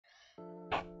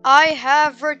I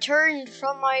have returned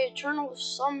from my eternal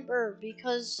slumber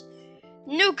because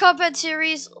new Cuphead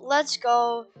series, let's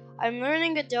go. I'm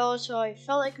learning Adele, so I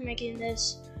felt like making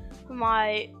this.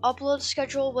 My upload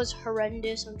schedule was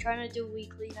horrendous. I'm trying to do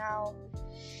weekly now.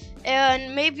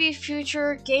 And maybe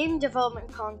future game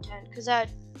development content, because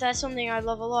that's something I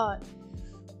love a lot.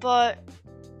 But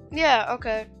yeah,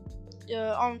 okay.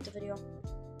 On with the video.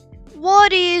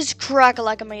 What is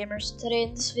crack-a-lack, my gamers? Today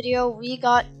in this video we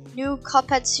got new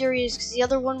Cuphead series because the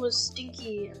other one was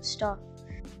stinky and stuff.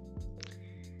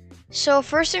 So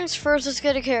first things first, let's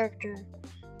get a character.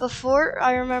 Before,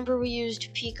 I remember we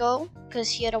used Pico because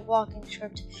he had a walking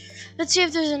script. Let's see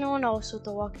if there's anyone else with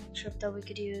a walking script that we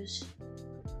could use.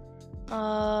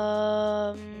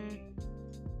 Let's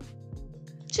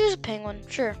use a penguin,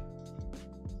 sure.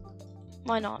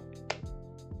 Why not?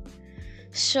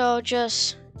 So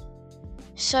just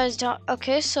size down.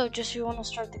 Okay, so just you want to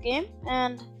start the game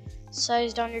and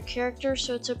size down your character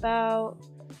so it's about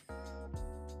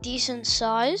decent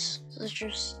size. So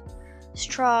let's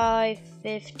try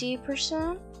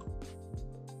 50%.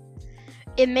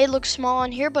 It may look small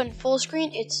on here, but in full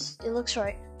screen it looks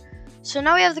right. So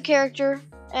now we have the character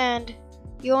and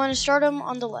you want to start him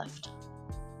on the left.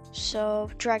 So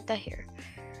drag that here.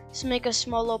 Let's make a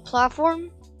small little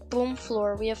platform. Boom,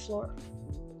 floor. We have floor.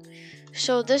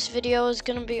 So this video is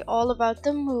going to be all about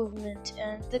the movement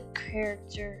and the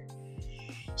character.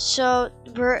 So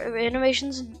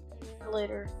animations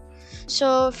later.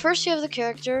 So first you have the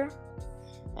character,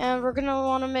 and we're going to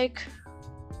want to make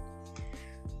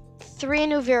 3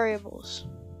 new variables.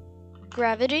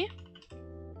 Gravity,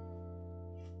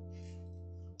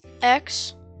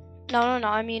 X,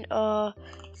 I mean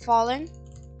falling,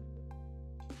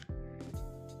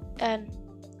 and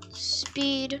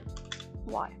speed,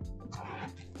 Y.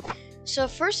 So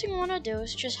first thing we want to do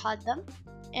is just hide them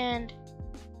and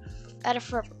add a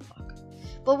forever block.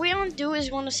 What we want to do is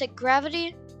we want to set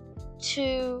gravity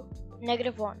to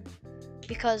 -1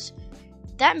 because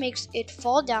that makes it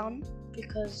fall down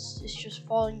because it's just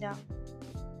falling down.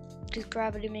 Because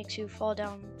gravity makes you fall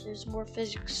down. There's more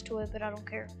physics to it, but I don't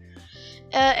care.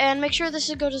 And make sure this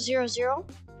is go to 0, 0.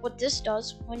 What this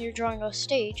does when you're drawing a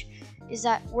stage is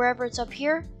that wherever it's up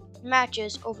here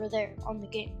matches over there on the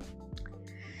game.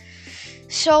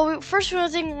 So first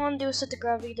thing we want to do is set the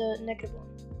gravity to -1.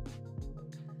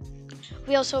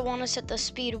 We also want to set the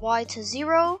speed Y to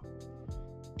 0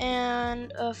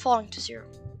 and falling to 0.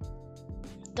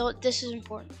 This is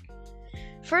important.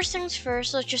 First things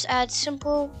first, let's just add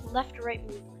simple left-right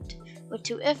movement with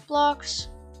 2 if blocks.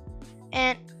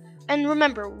 And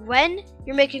remember, when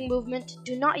you're making movement,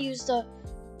 do not use the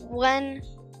when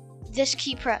this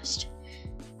key pressed.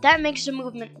 That makes the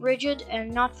movement rigid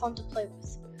and not fun to play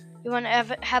with. You want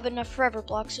to have enough forever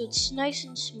blocks so it's nice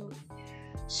and smooth.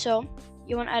 So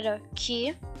you want to add a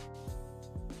key.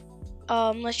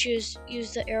 Let's use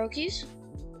the arrow keys.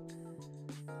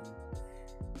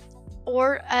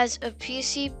 Or as a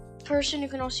PC person, you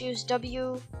can also use D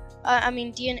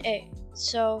and A.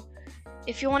 So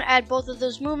if you want to add both of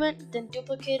those movement, then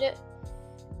duplicate it,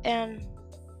 and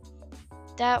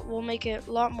that will make it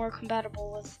a lot more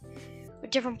compatible with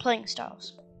different playing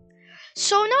styles.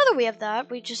 So now that we have that,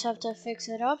 we just have to fix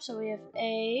it up. So we have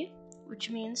A, which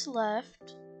means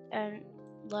left, and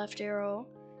left arrow,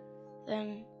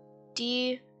 then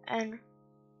D and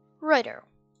right arrow.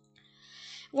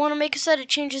 We want to make it so that it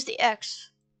changes the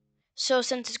X. So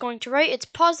since it's going to right, it's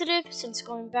positive. Since it's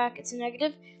going back, it's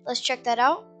negative. Let's check that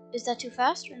out. Is that too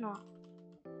fast or not?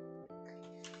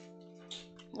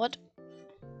 What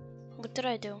did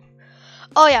I do?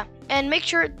 Oh yeah, and make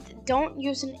sure don't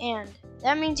use an and.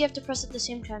 That means you have to press at the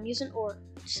same time. Use an or.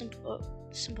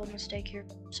 Simple mistake here.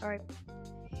 Sorry.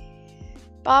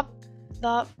 Bop,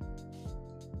 bop,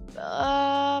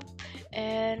 bop,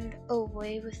 and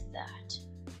away with that.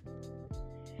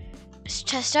 Let's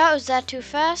test out. Is that too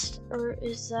fast, or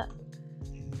is that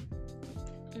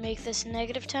make this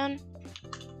 -10?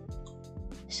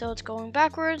 So it's going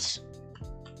backwards,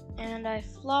 and I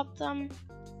flop them.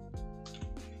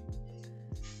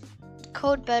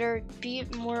 Code better, be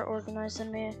more organized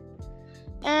than me.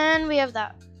 And we have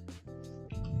that.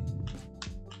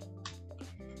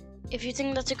 If you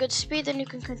think that's a good speed, then you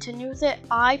can continue with it.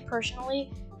 I personally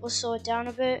will slow it down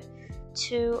a bit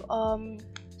to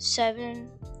 7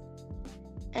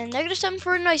 and -7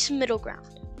 for a nice middle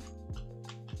ground.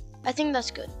 I think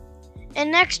that's good.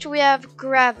 And next we have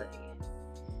gravity.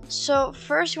 So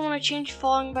first we want to change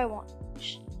falling by 1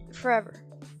 forever,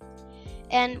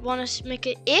 and want to make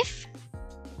it if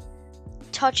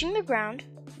touching the ground,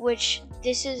 which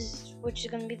is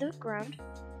going to be the ground,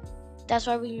 That's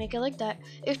why we make it like that.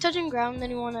 If touching ground, then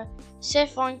you want to set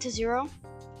falling to 0.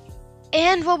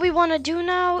 And what we want to do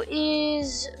now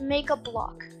is make a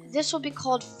block. This will be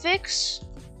called fix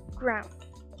ground.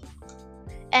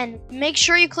 And make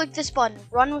sure you click this button,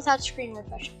 run without screen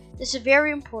refresh. This is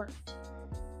very important.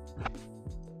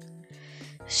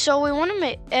 So we want to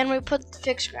make, and we put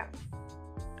fix ground.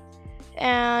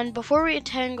 And before we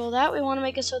entangle that, we want to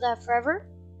make it so that forever,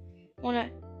 we want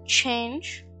to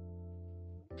change,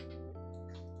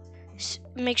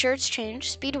 make sure it's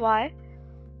changed, speed y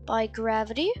by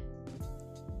gravity.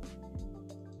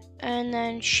 And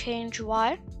then change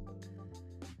y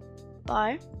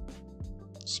by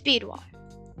speed y.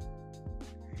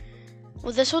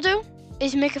 What this will do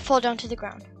is make it fall down to the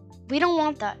ground. We don't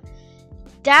want that.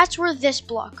 That's where this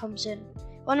block comes in.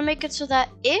 You want to make it so that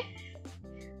if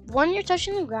when you're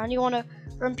touching the ground, you want to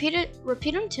repeat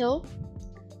until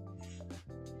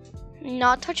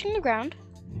not touching the ground.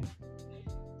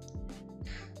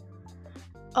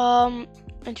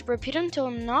 And to repeat until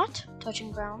not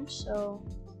touching ground. So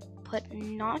put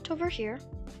not over here.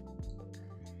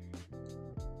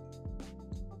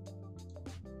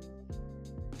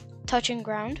 Touching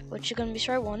ground, which is going to be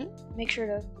sorry 1. Make sure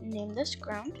to name this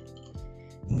ground.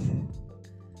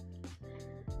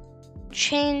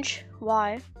 Change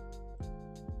y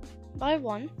by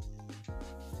 1.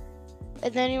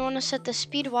 And then you want to set the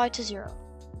speed y to 0.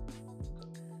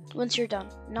 Once you're done.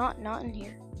 Not in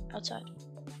here. Outside.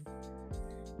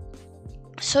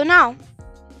 So now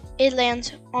it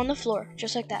lands on the floor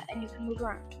just like that, and you can move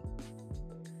around.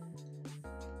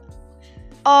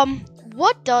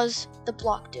 What does the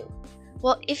block do?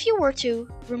 Well, if you were to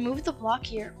remove the block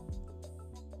here,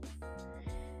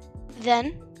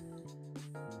 then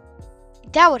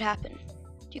that would happen.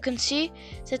 You can see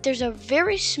that there's a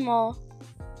very small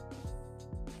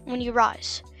when you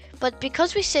rise, but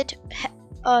because we set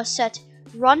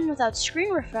run without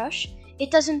screen refresh,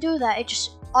 it doesn't do that. It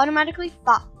just automatically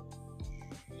bop.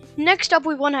 Next up,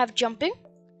 we want to have jumping,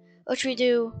 which we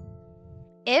do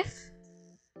if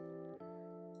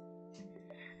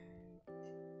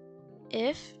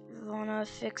we want to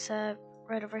fix that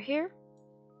right over here.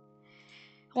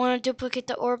 I want to duplicate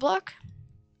the OR block.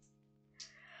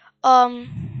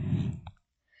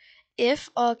 If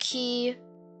a key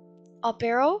up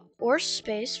arrow or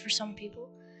space for some people,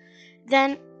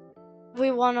 then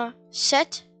we want to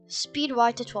set speed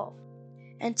y to 12.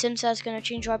 And since that's going to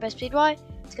change y by speed y,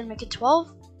 it's going to make it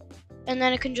 12. And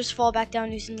then it can just fall back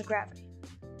down using the gravity.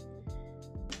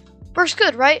 Works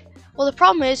good, right? Well, the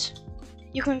problem is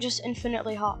you can just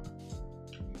infinitely hop.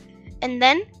 And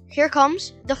then here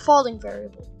comes the falling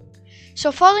variable.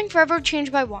 So falling forever would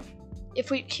change by 1.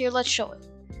 Let's show it.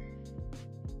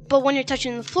 But when you're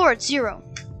touching the floor, it's 0.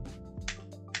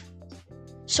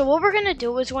 So what we're going to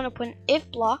do is we want to put an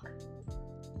if block.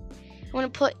 We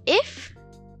want to put if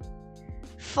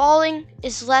falling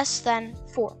is less than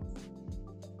 4.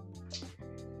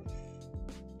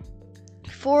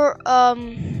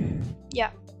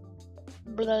 Yeah.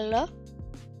 Blah, blah, blah.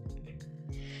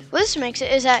 What this makes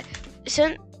it is that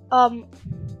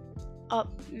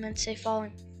meant to say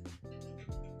falling.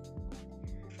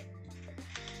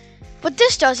 What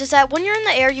this does is that when you're in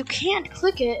the air, you can't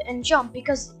click it and jump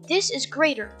because this is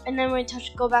greater. And then when you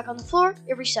go back on the floor,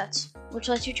 it resets, which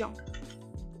lets you jump.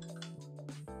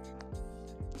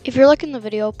 If you're liking the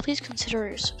video, please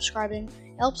consider subscribing.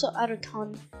 It helps out a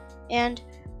ton, and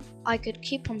I could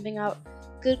keep pumping out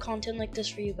good content like this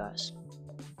for you guys.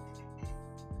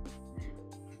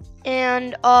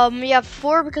 And yeah,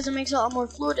 4 because it makes it a lot more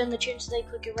fluid, and the chance that they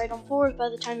click it right on forward by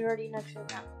the time you're already next to the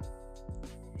ground.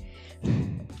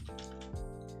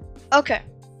 Okay,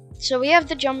 so we have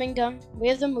the jumping done, we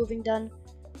have the moving done.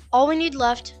 All we need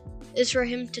left is for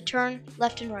him to turn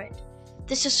left and right.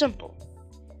 This is simple.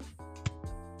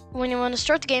 When you want to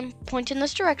start the game, point in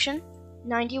this direction,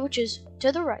 90, which is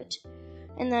to the right.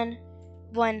 And then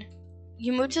when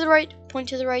you move to the right, point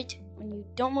to the right. When you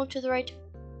don't move to the right,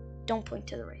 don't point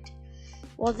to the right.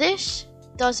 What this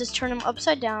does is turn him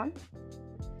upside down,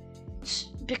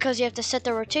 because you have to set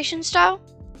the rotation style,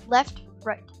 left,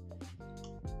 right.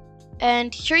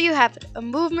 And here you have it, a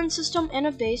movement system and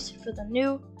a base for the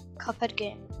new Cuphead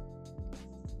game.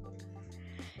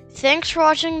 Thanks for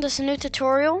watching this new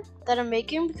tutorial that I'm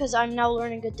making, because I'm now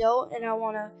learning Godot and I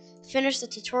want to finish the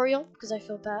tutorial because I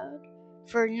feel bad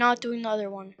for not doing the other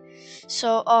one.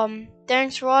 So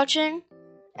thanks for watching,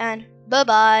 and bye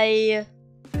bye.